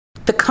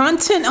The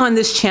content on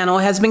this channel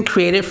has been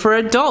created for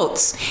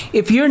adults.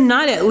 If you're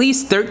not at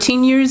least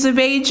 13 years of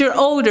age or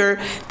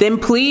older, then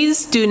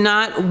please do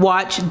not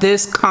watch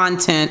this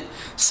content.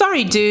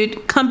 Sorry,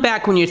 dude. Come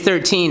back when you're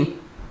 13.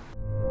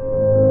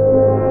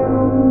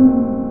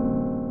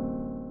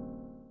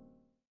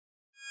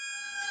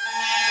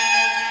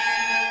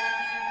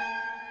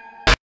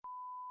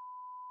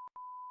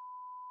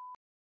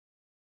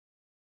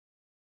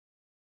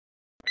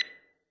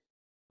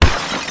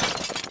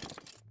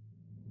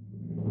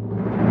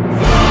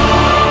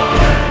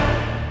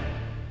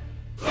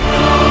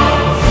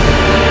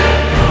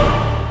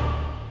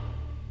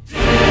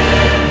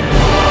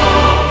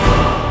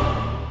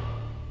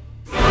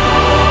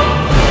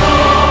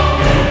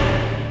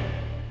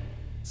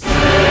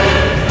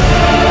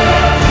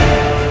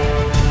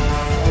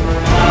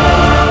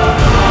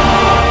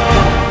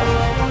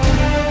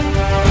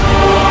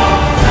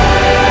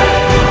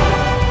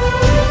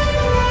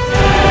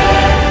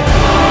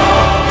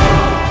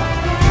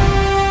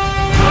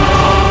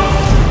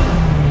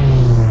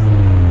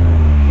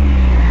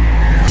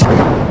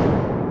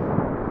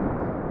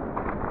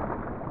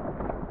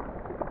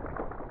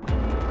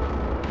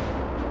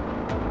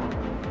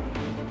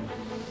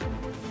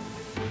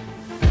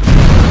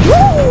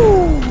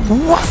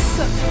 What's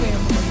up,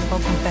 family?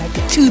 Welcome back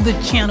to the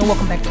channel.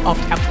 Welcome back to Off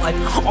Tap Life.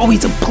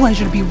 Always a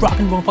pleasure to be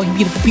rocking and rolling for you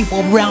beautiful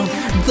people around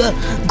the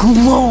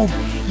globe.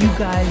 You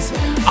guys,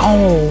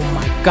 oh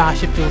my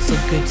gosh, it feels so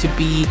good to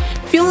be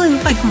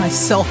feeling like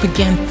myself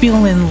again.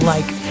 Feeling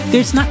like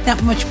there's not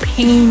that much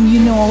pain,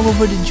 you know, all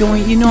over the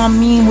joint. You know what I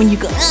mean? When you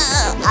go,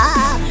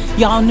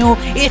 y'all know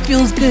it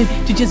feels good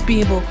to just be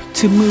able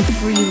to move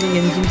freely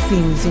and do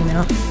things, you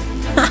know.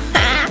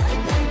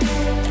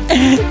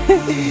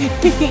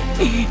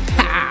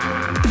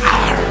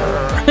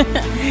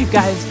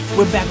 Guys,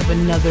 we're back with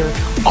another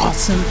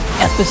awesome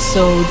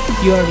episode.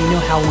 You already know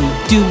how we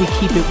do. We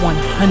keep it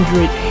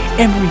 100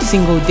 every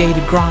single day.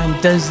 The grind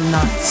does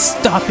not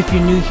stop. If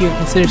you're new here,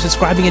 consider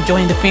subscribing and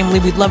joining the family.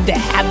 We'd love to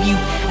have you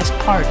as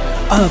part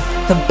of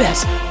the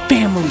best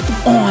family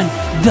on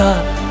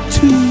the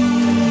tube.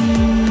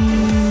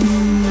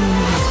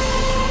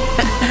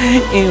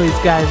 Anyways,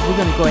 guys, we're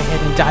gonna go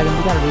ahead and dive in.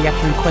 We got a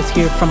reaction request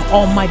here from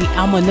Almighty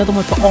Alma. Another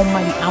one for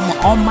Almighty Alma.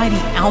 Almighty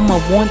Alma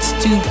wants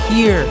to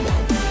hear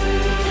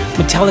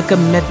Metallica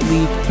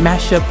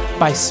Medley+Mashup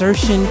by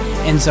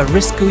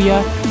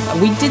Sershen&Zaritskaya.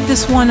 We did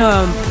this one,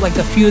 like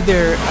a few of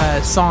their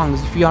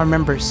songs. If y'all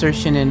remember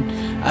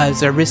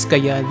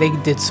Sershen&Zaritskaya, they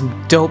did some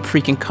dope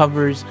freaking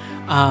covers.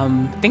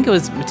 I think it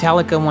was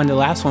Metallica one, the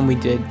last one we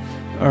did,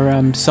 or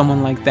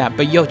someone like that.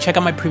 But yo, check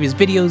out my previous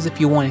videos if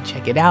you want to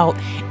check it out.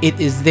 It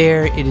is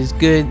there. It is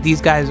good.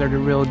 These guys are the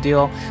real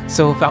deal.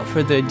 So without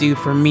further ado,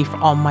 for me, for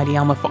Almighty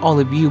Alma, for all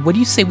of you, what do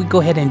you say we go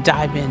ahead and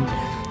dive in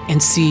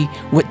and see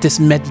what this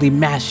medley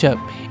mashup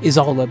is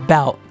all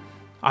about?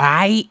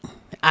 Alright,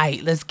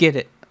 let's get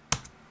it.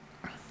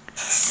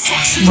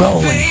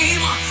 Rolling.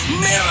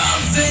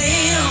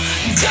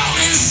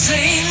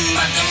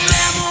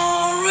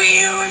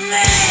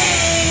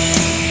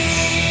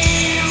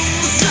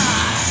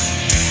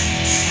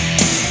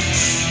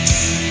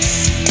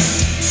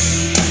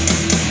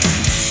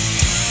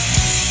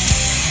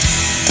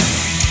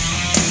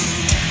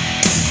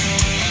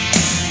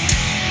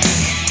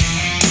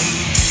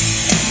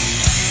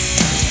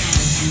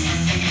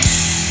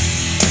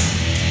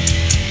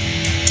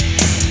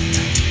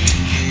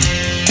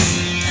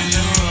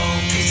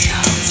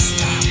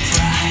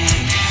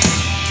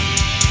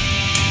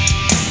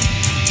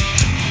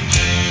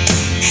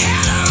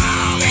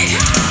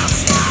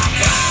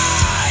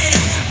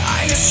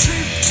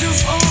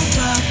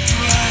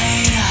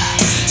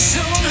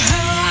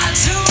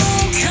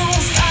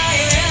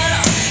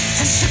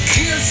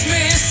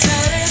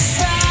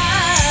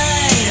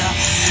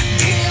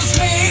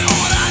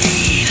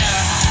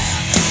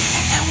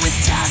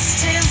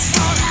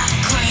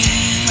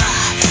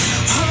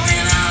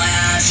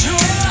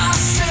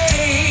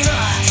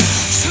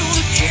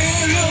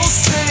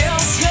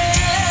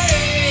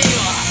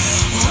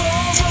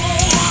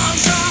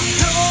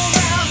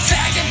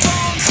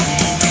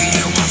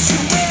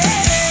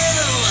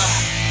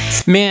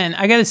 Man,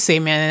 I gotta say,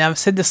 man, and I've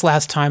said this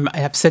last time, I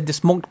have said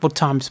this multiple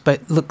times,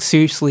 but look,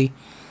 seriously,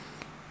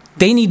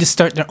 they need to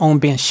start their own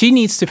band. She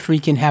needs to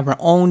freaking have her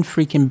own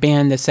freaking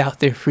band that's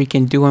out there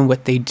freaking doing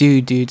what they do,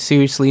 dude.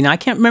 Seriously. Now, I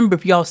can't remember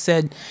if y'all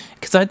said,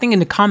 because I think in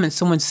the comments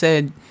someone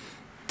said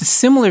the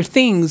similar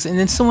things, and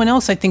then someone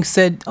else I think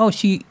said, oh,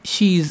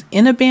 she's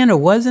in a band or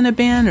was in a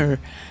band, or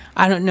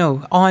I don't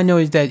know. All I know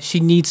is that she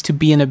needs to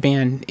be in a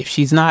band. If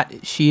she's not,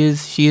 she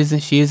is, she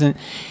isn't, she isn't.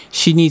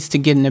 She needs to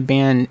get in a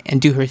band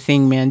and do her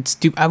thing, man.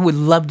 I would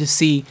love to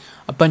see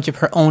a bunch of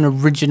her own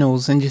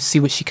originals and just see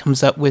what she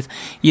comes up with.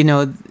 You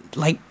know,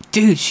 like,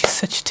 dude, she's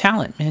such a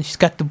talent, man. She's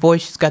got the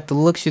voice, she's got the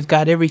look, she's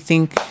got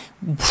everything.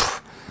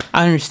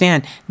 I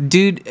understand.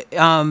 Dude,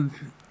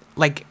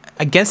 like,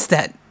 I guess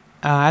that,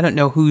 I don't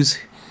know who's,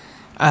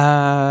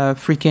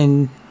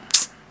 freaking,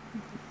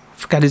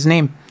 forgot his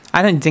name.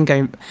 I don't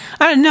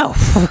know.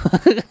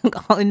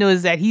 All I know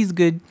is that he's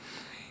good.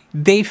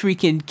 they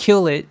freaking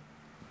kill it.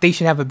 They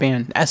should have a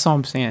band. That's all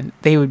I'm saying.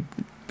 They would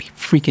be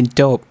freaking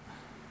dope.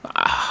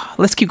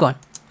 Let's keep going.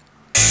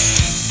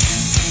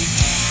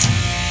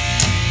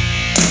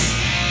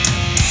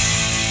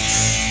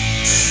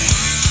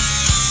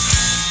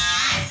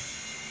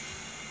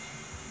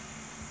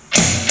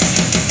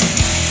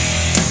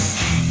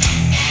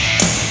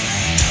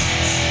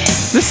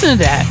 Listen to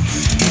that.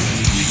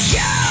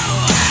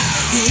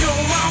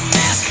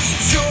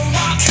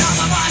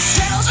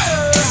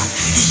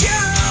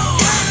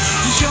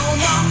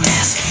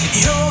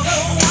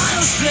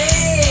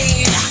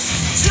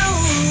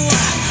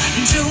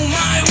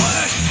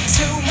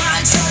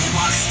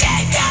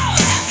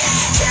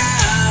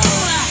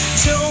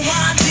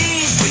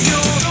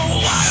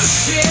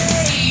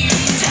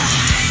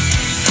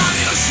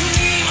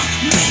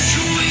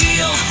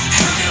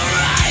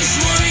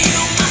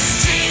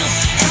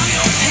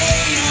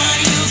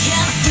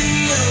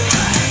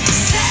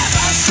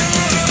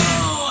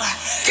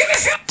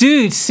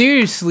 Dude,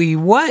 seriously,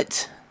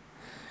 what?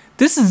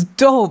 This is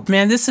dope,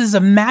 man. This is a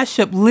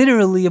mashup,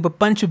 literally, of a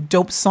bunch of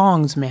dope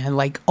songs, man.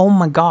 Like, oh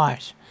my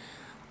gosh.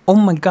 Oh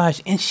my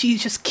gosh. And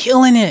she's just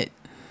killing it.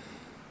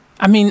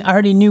 I mean, I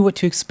already knew what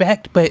to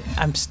expect, but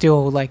I'm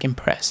still, like,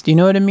 impressed. You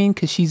know what I mean?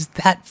 Because she's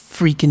that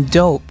freaking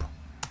dope.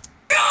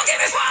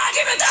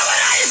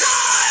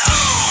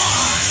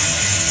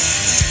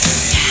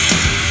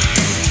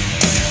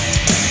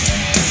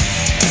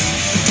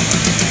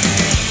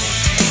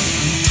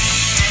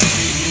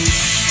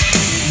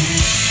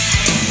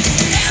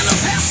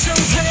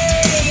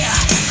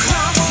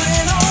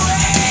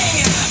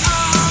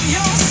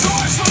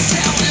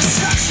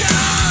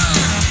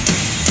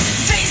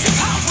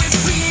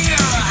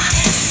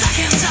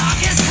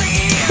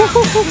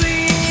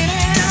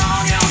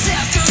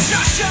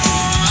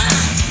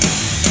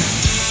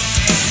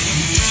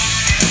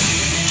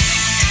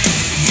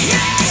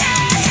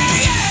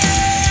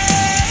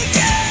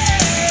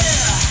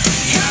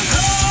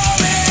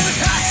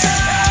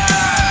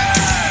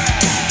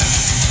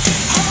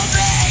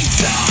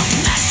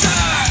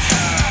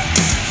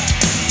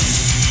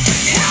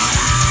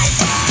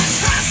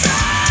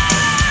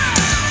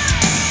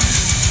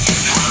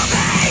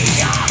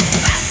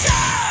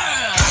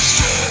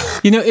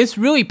 You know, it's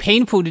really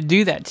painful to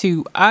do that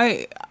too.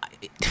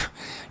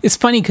 It's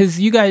funny because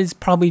you guys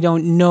probably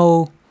don't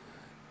know,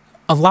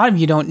 a lot of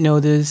you don't know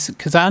this,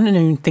 because I don't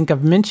even think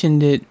I've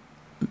mentioned it.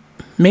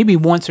 Maybe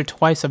once or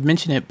twice I've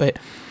mentioned it, but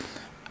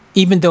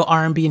even though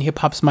R&B and hip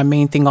hop's my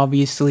main thing,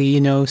 obviously, you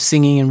know,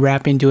 singing and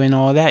rapping, doing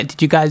all that.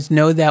 Did you guys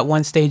know that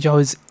one stage I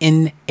was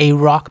in a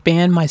rock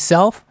band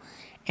myself?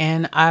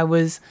 And I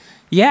was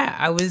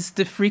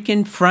the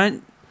freaking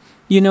front,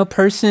 you know,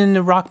 person in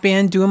the rock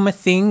band doing my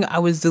thing. I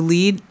was the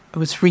lead. I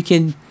was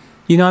freaking,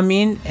 you know what I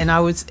mean? And I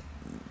was,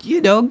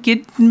 you know,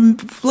 getting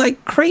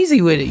like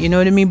crazy with it, you know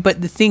what I mean? But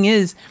the thing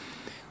is,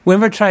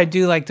 whenever I try to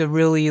do like the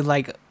really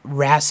like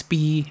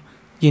raspy,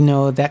 you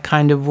know, that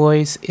kind of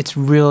voice, it's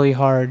really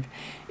hard.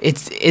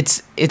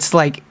 It's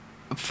like,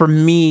 for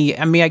me,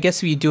 I mean, I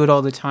guess if you do it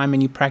all the time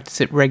and you practice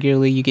it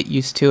regularly, you get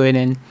used to it,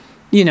 and,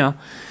 you know,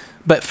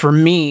 but for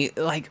me,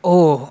 like,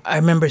 oh, I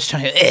remember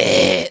trying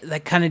to,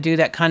 like, kind of do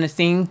that kind of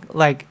thing.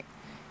 Like,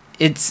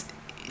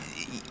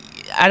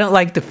 I don't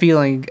like the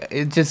feeling.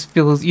 It just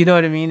feels, you know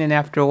what I mean? And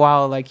after a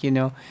while, like, you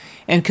know,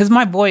 and because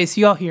my voice,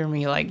 you all hear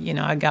me, like, you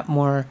know, I got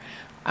more,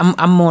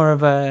 I'm more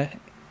of a,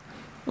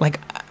 like,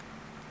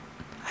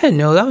 I don't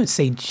know, I would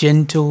say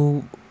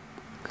gentle.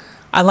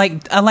 I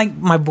like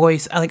my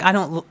voice.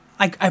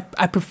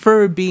 I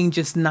prefer being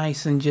just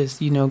nice and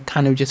just, you know,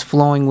 kind of just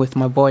flowing with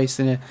my voice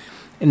in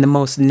the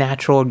most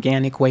natural,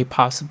 organic way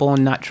possible,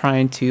 and not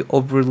trying to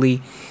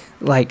overly,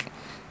 like,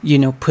 you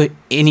know, put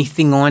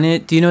anything on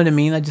it. Do you know what I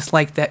mean? I just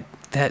like that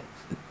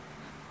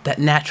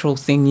natural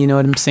thing, you know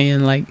what I'm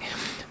saying? Like,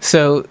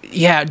 so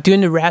yeah, doing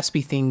the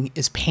raspy thing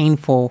is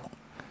painful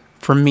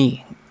for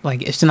me.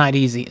 Like, it's not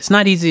easy. It's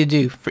not easy to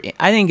do.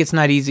 I think it's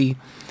not easy.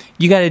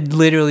 You got to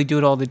literally do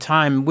it all the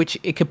time, which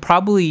it could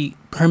probably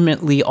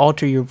permanently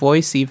alter your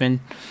voice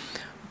even.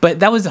 But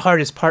that was the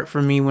hardest part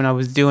for me when I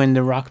was doing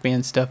the rock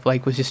band stuff,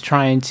 like, was just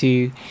trying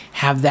to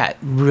have that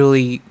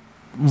really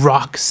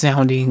rock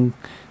sounding,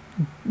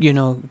 you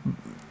know,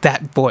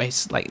 that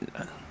voice. Like,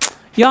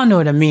 y'all know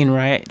what I mean,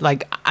 right?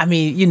 Like, I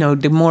mean, you know,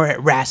 the more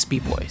raspy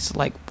voice,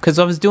 like, because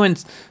I was doing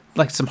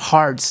like some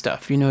hard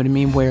stuff, you know what I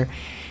mean, where,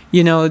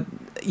 you know,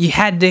 you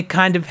had to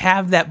kind of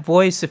have that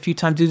voice a few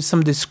times, do some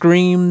of the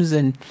screams,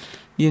 and,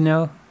 you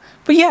know,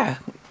 but yeah,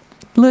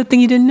 little thing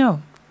you didn't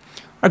know.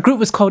 Our group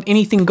was called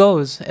Anything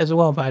Goes as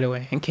well, by the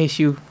way, in case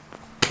you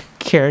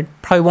cared.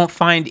 Probably won't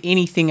find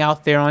anything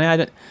out there on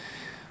it.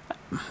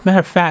 Matter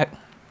of fact,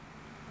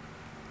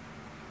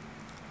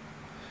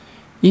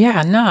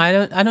 yeah, no,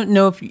 I don't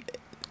know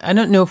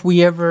if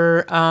we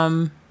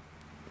ever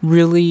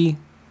really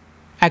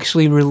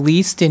actually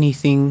released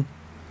anything.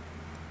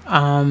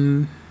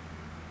 I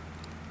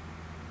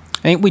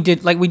think we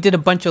did a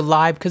bunch of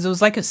live, because it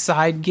was like a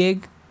side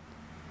gig.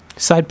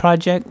 Side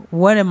project?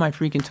 What am I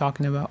freaking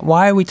talking about?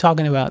 Why are we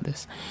talking about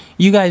this?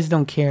 You guys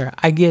don't care.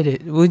 I get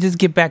it. We'll just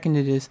get back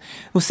into this.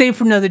 We'll save it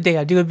for another day.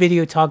 I'll do a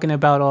video talking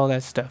about all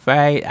that stuff. All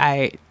right?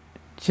 I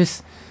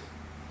just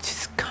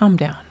calm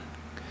down.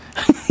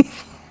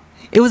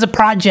 It was a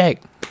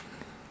project.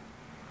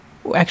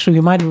 Actually,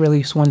 we might have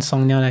released one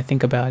song now that I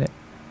think about it.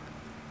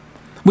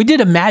 We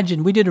did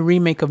Imagine. We did a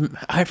remake of...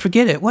 I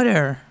forget it.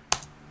 Whatever.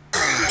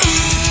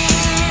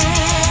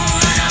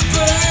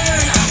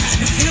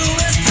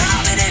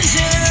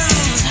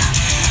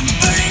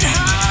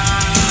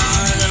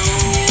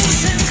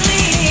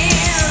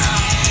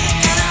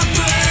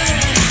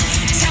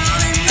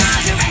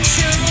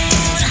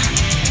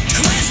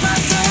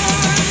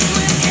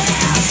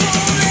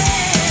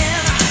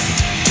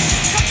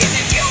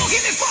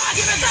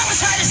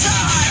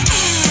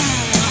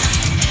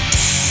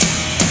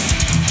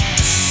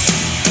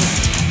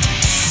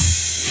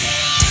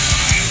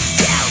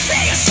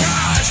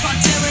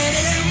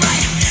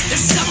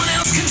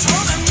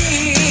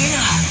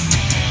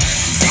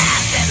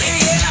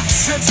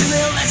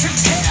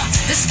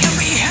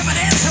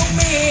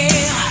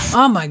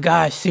 Oh my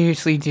gosh,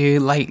 seriously,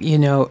 dude, like, you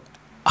know,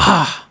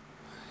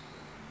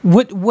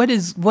 what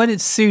is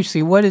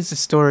seriously, what is the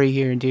story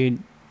here,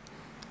 dude?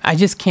 I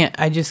just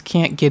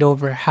can't get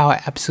over how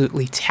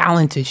absolutely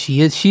talented she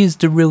is. She is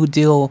the real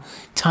deal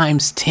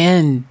times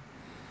 10.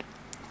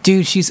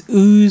 Dude, she's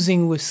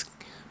oozing with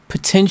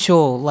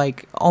potential.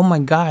 Like, oh my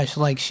gosh,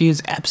 like, she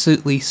is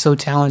absolutely so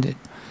talented.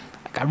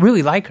 Like, I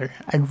really like her.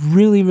 I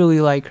really, really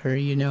like her,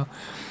 you know.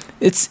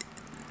 It's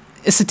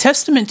a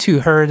testament to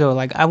her, though.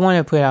 Like, I want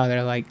to put out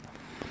there, like,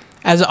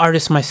 as an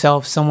artist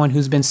myself, someone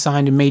who's been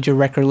signed to a major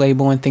record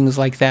label and things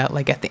like that,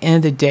 like, at the end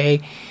of the day,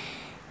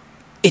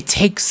 it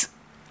takes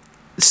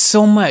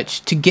so much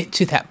to get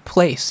to that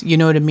place. You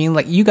know what I mean?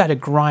 Like, you got to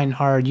grind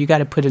hard. You got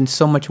to put in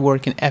so much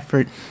work and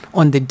effort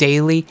on the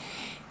daily.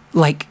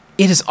 Like,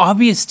 it is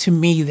obvious to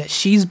me that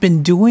she's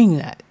been doing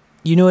that.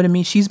 You know what I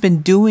mean? She's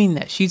been doing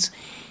that.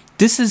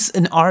 This is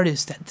an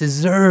artist that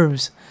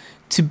deserves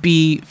to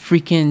be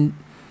freaking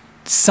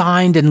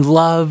signed and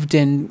loved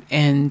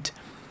and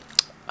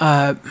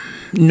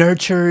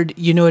nurtured,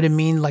 you know what I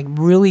mean? Like,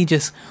 really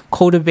just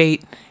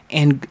cultivate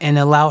and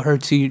allow her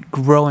to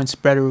grow and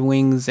spread her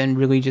wings and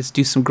really just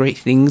do some great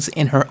things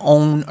in her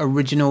own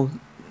original,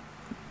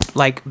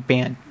 like,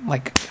 band,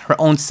 like her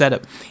own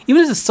setup.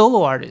 Even as a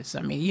solo artist,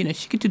 I mean, you know,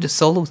 she could do the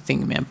solo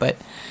thing, man, but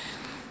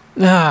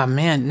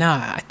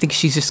I think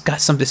she's just got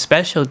something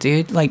special,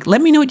 dude. Like, let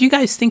me know what you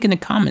guys think in the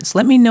comments.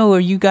 Let me know, are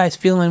you guys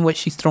feeling what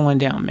she's throwing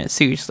down, man?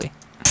 Seriously.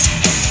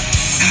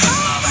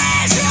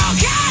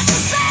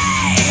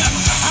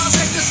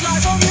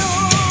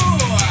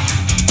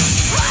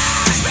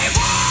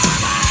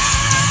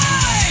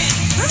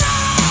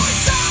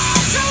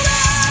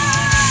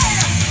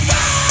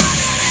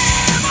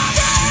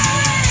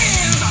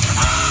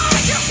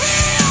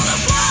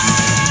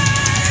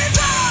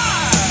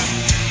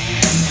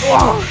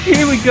 Oh,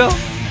 here we go.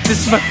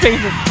 This is my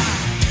favorite.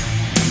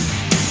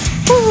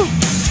 Woo.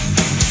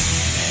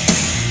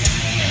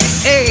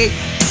 Hey.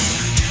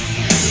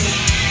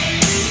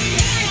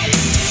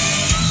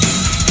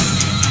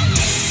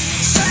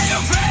 Say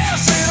a prayer,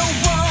 say the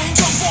word,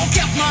 don't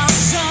forget my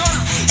son,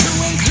 to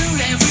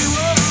include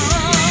everyone.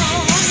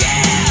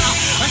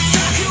 Yeah, a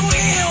circle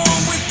wheel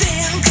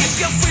within, keep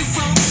you free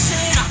from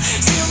sin,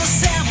 till the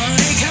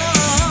ceremony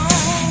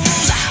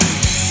comes.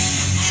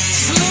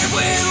 Sleep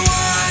with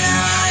one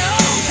eye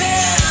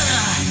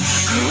open,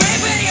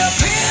 gripping your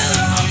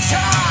pillow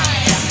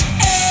tight.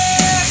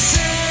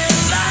 Exit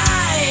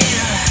light,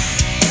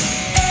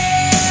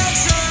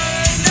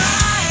 exit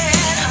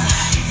night.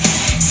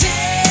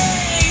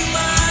 Take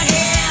my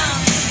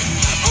hand.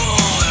 Oh,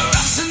 the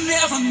rocks are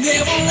never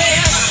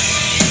end.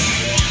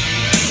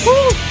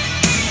 Woo.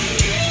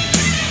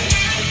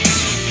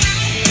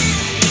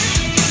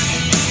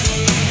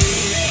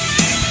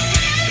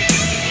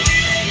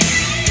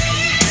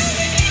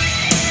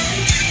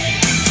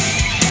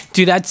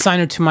 Dude, I'd sign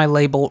her to my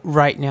label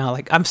right now.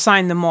 Like, I'm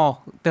signing them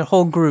all. Their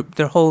whole group,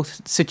 their whole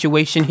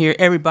situation here.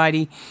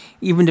 Everybody,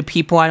 even the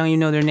people, I don't even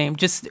know their name.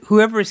 Just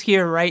whoever is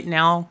here right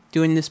now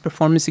doing this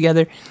performance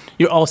together,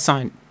 you're all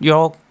signed. You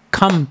all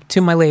come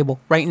to my label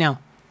right now.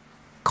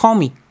 Call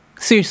me.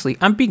 Seriously,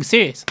 I'm being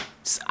serious.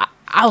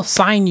 I'll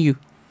sign you.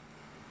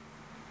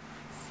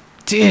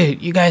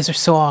 Dude, you guys are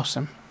so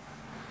awesome.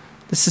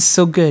 This is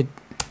so good.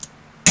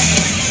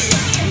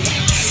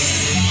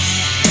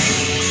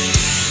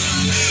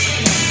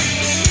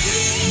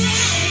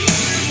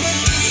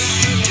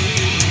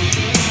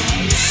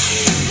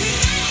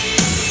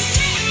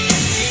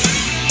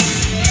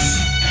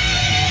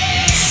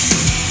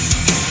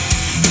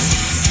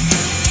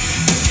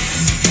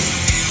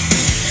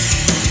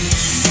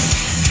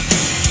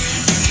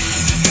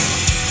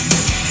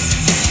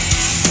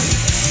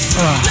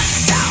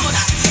 Blacked out,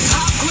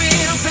 hot green,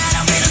 fat,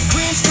 I'm in a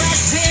screen,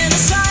 scratched in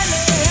the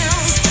silence.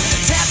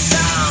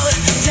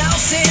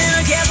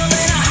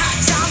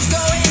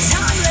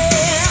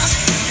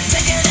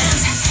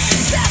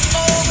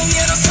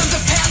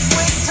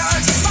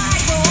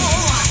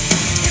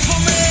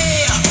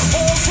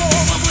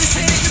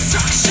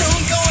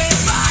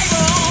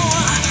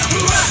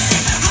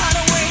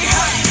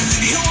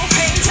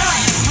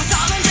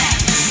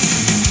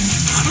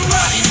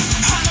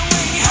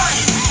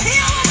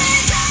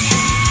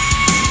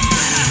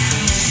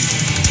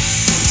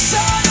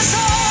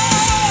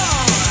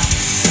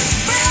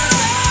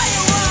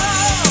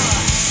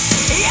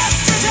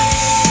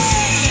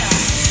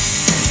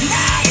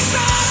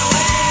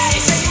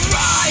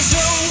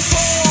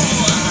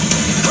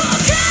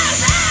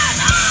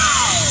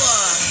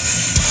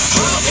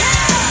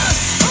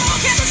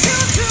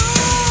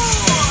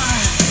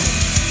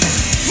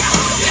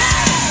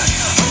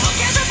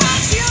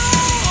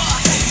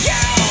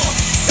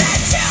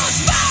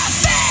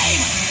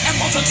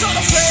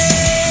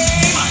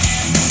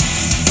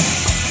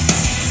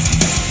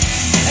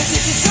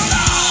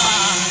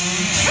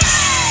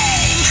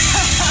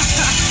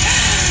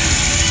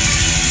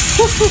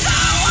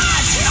 Let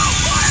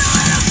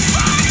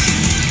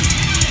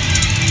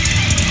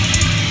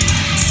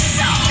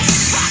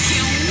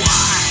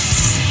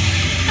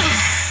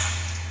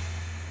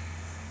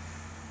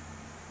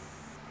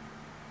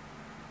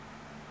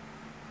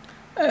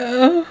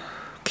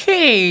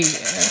Okay. me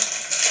see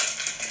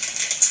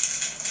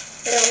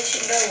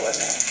that one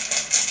now.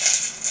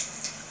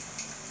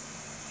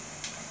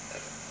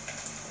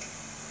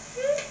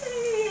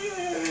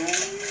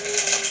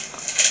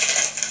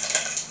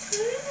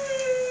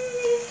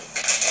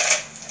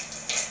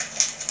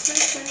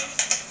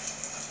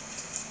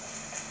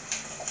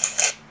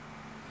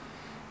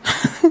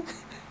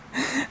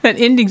 That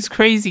ending's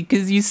crazy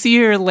because you see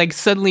her like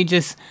suddenly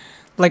just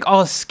like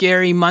all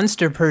scary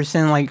monster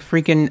person, like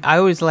freaking.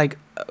 I was like,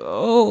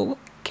 oh,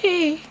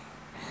 okay,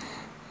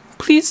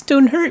 please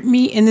don't hurt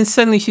me. And then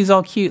suddenly she's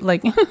all cute,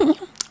 like,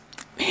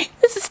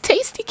 this is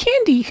tasty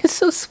candy. It's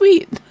so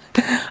sweet.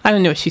 I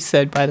don't know what she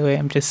said, by the way.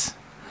 I'm just.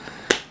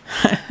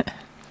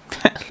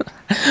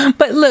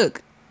 But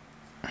look,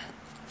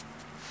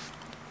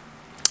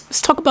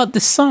 let's talk about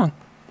this song.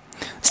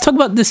 Let's talk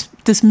about this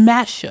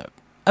mashup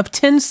of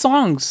 10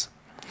 songs.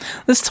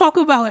 Let's talk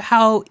about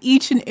how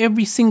each and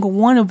every single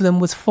one of them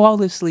was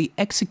flawlessly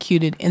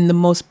executed in the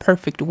most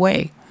perfect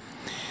way.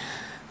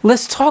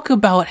 Let's talk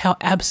about how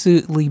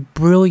absolutely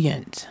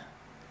brilliant.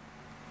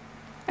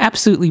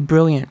 Absolutely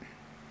brilliant.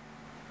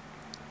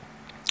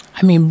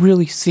 I mean,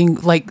 really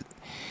like,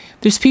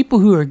 there's people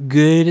who are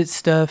good at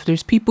stuff.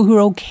 There's people who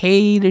are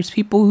okay. There's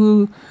people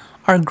who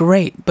are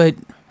great. But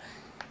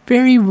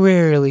very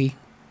rarely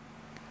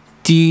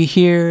do you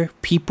hear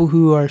people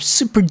who are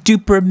super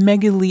duper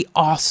megally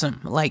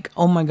awesome? Like,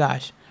 oh my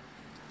gosh.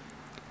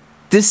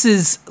 This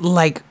is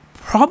like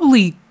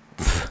probably,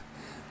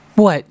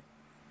 what,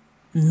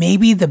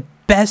 maybe the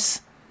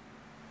best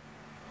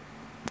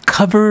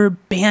cover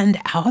band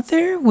out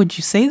there? Would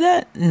you say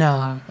that?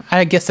 No,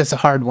 I guess that's a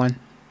hard one.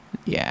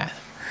 Yeah,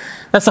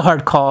 that's a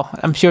hard call.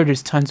 I'm sure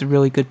there's tons of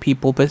really good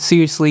people, but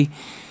seriously,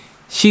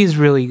 she's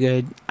really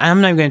good.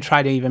 I'm not going to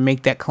try to even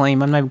make that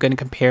claim. I'm not going to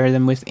compare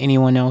them with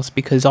anyone else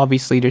because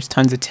obviously there's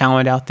tons of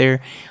talent out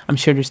there. I'm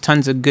sure there's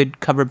tons of good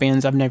cover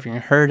bands I've never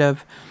even heard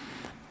of.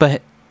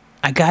 But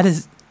I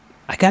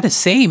gotta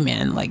say,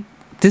 man, like,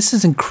 this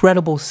is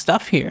incredible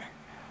stuff here.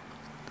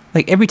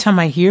 Like, every time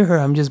I hear her,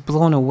 I'm just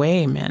blown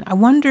away, man. I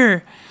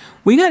wonder,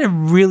 we got to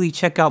really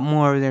check out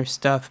more of their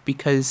stuff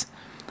because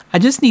I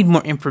just need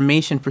more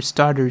information for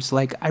starters.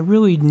 Like, I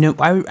really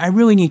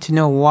need to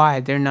know why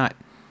they're not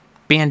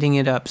banding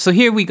it up. So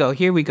here we go.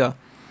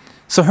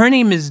 So her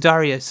name is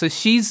Daria. So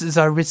she's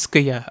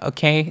Zaritskaya,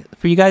 okay?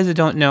 For you guys that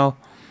don't know,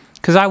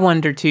 because I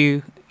wonder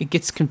too, it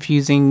gets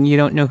confusing. You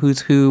don't know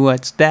who's who,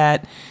 what's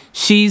that.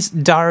 She's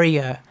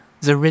Daria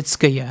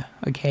Zaritskaya,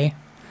 okay?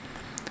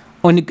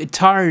 On the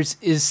guitars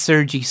is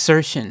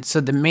Sershen. So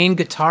the main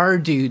guitar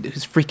dude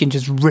who's freaking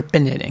just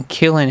ripping it and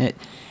killing it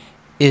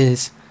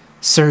is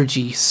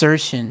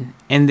Sershen.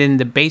 And then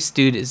the bass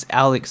dude is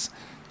Alex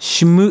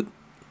Stumak.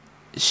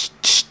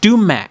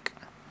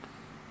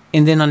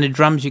 And then on the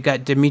drums, you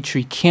got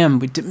Dimitri Kim.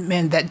 But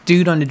man, that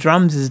dude on the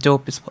drums is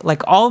dope.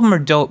 Like, all of them are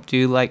dope,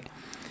 dude. Like,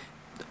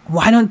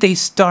 why don't they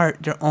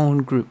start their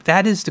own group?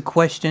 That is the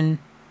question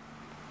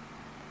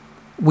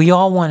we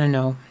all want to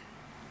know.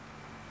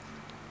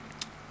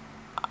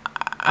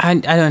 I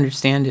don't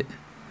understand it.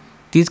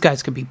 These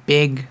guys could be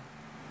big.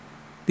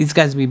 These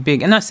guys would be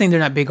big. I'm not saying they're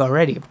not big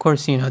already. Of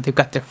course, you know, they've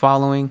got their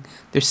following.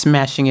 They're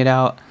smashing it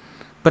out.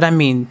 But I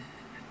mean,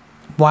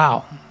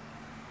 wow.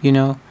 You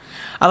know,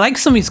 I like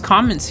some of these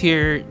comments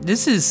here.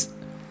 This is,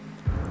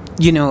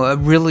 you know, a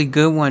really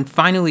good one.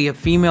 Finally, a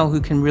female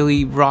who can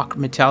really rock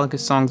Metallica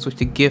songs with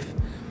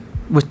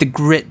the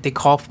grit they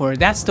call for.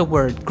 That's the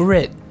word,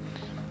 grit.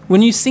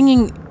 When you're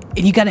singing,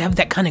 and you got to have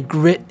that kind of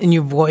grit in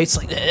your voice,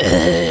 like,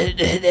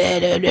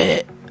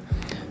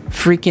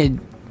 freaking,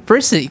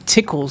 first it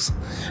tickles,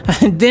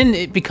 and then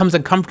it becomes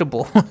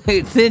uncomfortable.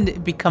 Then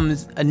it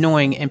becomes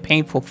annoying and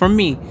painful for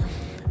me,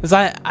 because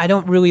I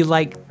don't really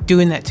like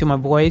doing that to my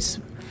voice.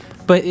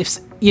 But if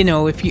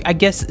I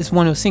guess it's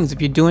one of those things.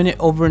 If you're doing it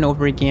over and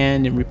over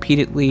again and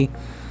repeatedly,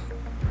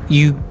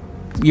 your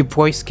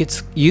voice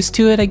gets used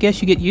to it. I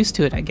guess you get used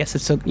to it. I guess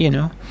it's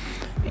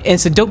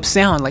it's a dope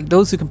sound. Like,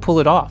 those who can pull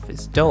it off,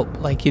 it's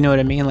dope. Like, you know what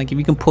I mean? Like, if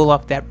you can pull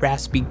off that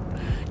raspy,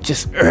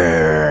 just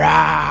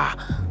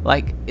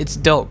like, it's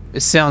dope.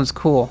 It sounds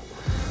cool.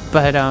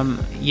 But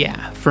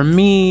yeah, for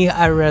me,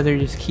 I'd rather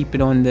just keep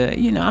it on the,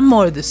 I'm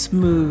more of the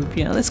smooth.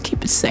 Let's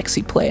keep it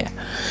sexy, player.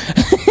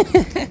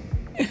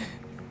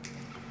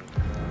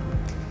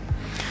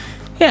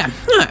 Yeah.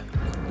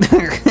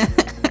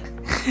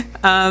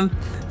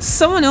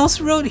 Someone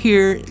else wrote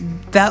here,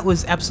 that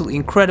was absolutely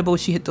incredible.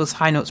 She hit those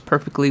high notes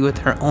perfectly with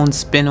her own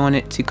spin on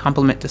it to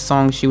complement the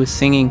song she was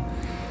singing.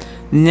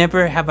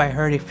 Never have I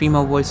heard a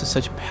female voice with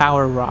such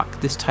power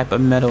rock. This type of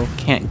metal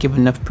can't give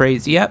enough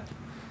praise. Yep,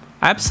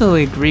 I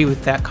absolutely agree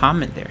with that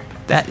comment there.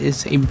 That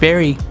is a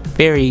very,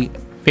 very,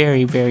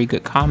 very, very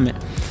good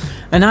comment.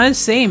 And I was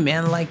saying,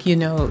 man, like,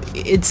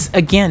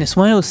 it's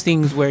one of those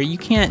things where you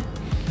can't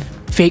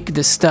fake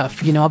this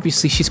stuff. You know,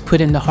 obviously she's put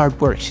in the hard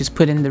work. She's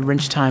put in the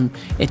wrench time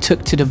it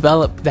took to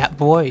develop that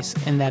voice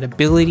and that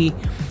ability.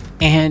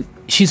 And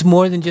she's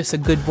more than just a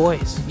good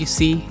voice. You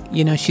see,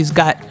 you know, she's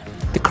got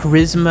the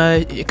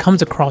charisma. It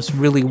comes across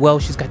really well.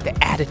 She's got the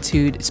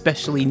attitude,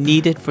 especially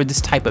needed for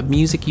this type of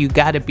music. You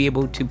got to be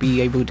able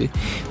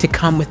to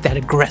come with that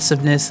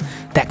aggressiveness,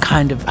 that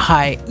kind of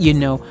high, you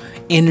know,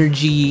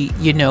 energy.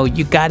 You know,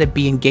 you got to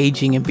be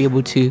engaging and be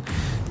able to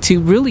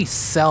really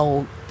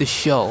sell the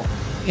show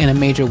in a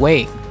major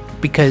way,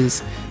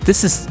 because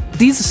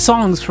these are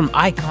songs from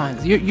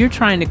icons. You're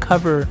trying to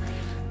cover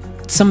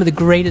some of the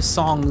greatest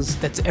songs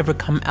that's ever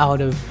come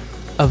out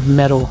of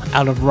metal,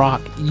 out of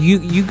rock.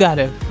 You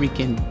gotta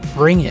freaking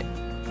bring it.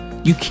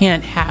 You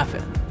can't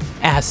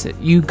half-ass it.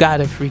 You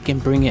gotta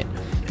freaking bring it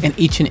in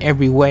each and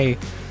every way.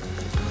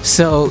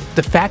 So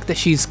the fact that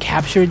she's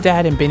captured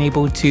that and been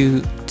able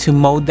to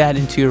mold that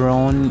into her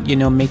own, you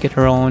know, make it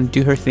her own,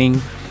 do her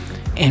thing,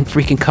 and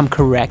freaking come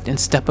correct and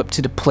step up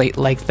to the plate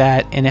like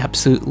that, and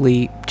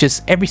absolutely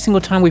just every single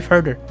time we've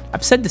heard her,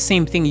 I've said the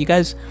same thing, you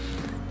guys.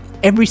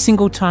 Every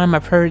single time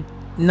I've heard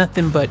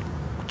nothing but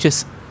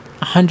just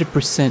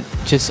 100%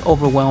 just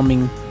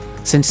overwhelming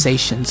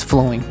sensations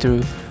flowing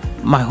through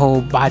my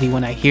whole body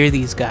when I hear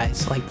these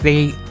guys. Like,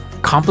 they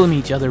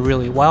complement each other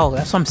really well.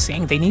 That's what I'm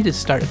saying. They need to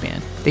start a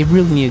band. They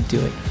really need to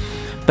do it.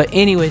 But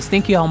anyways,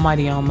 thank you,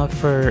 Almighty Alma,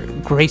 for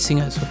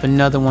gracing us with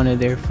another one of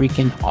their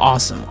freaking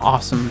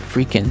awesome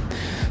freaking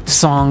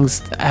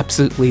songs.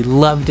 Absolutely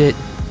loved it.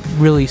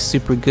 Really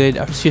super good.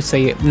 I should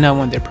say another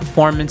one of their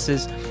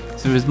performances.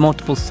 So there's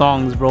multiple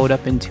songs rolled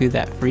up into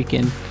that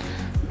freaking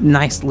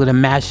nice little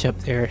mashup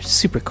there.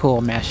 Super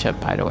cool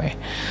mashup, by the way.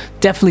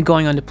 Definitely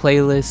going on the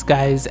playlist,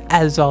 guys.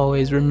 As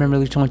always,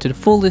 remember to live to the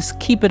fullest.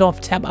 Keep it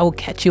off tap. I will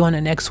catch you on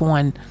the next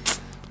one.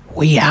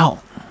 We out.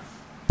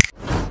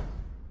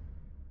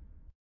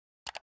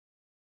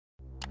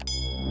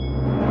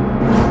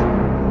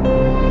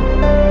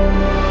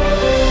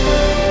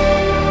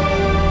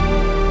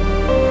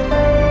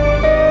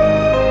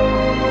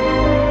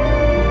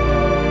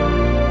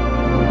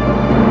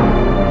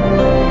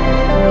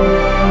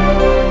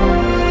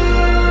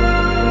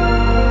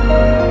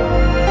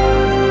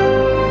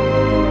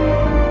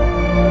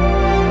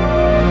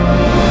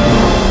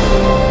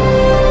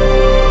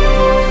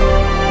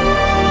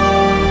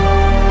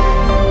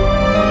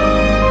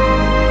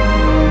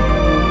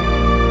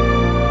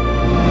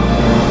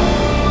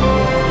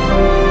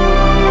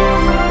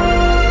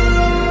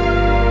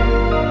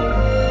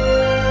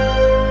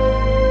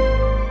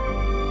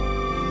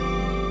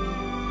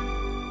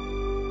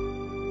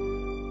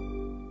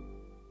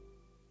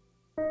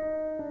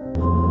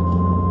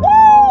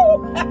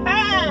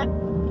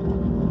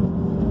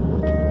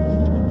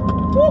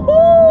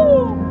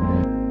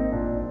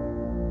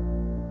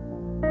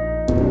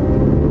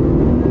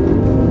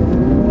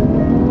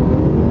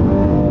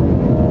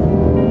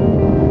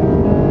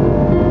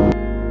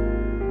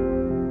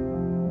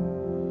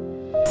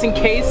 In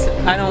case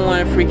I don't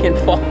want to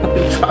freaking fall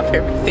and drop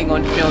everything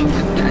on film,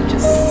 that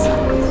just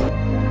sucks.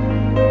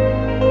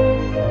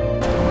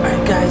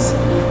 Alright guys,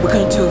 we're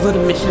gonna do a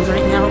little mission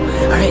right now.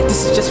 Alright,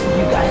 this is just for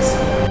you guys.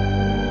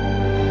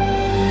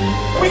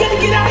 We gotta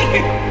get out of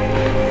here!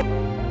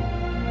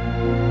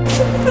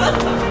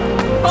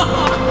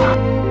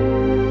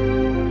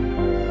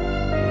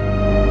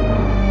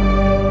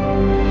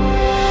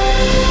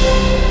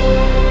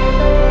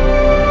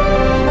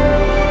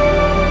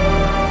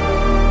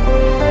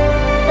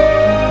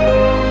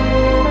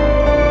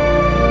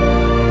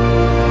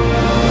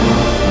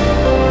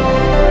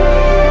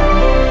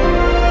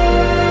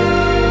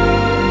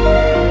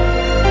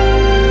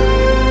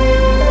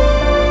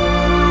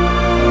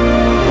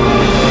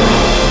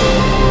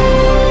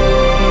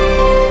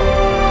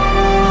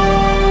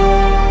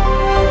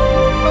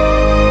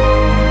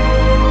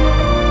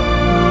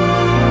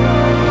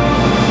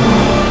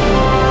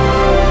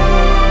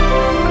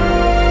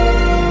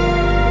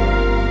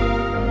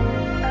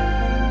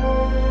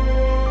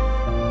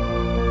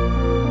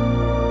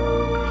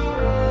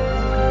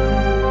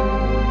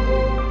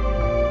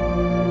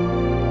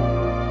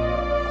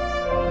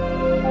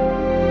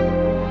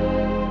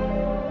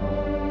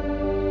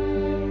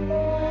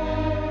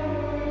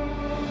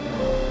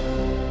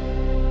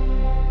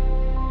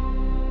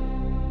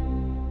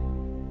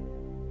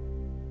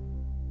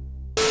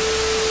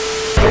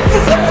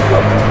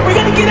 We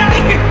gotta get out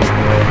of here!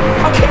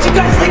 I'll catch you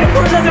guys later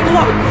for another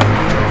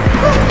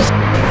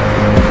vlog!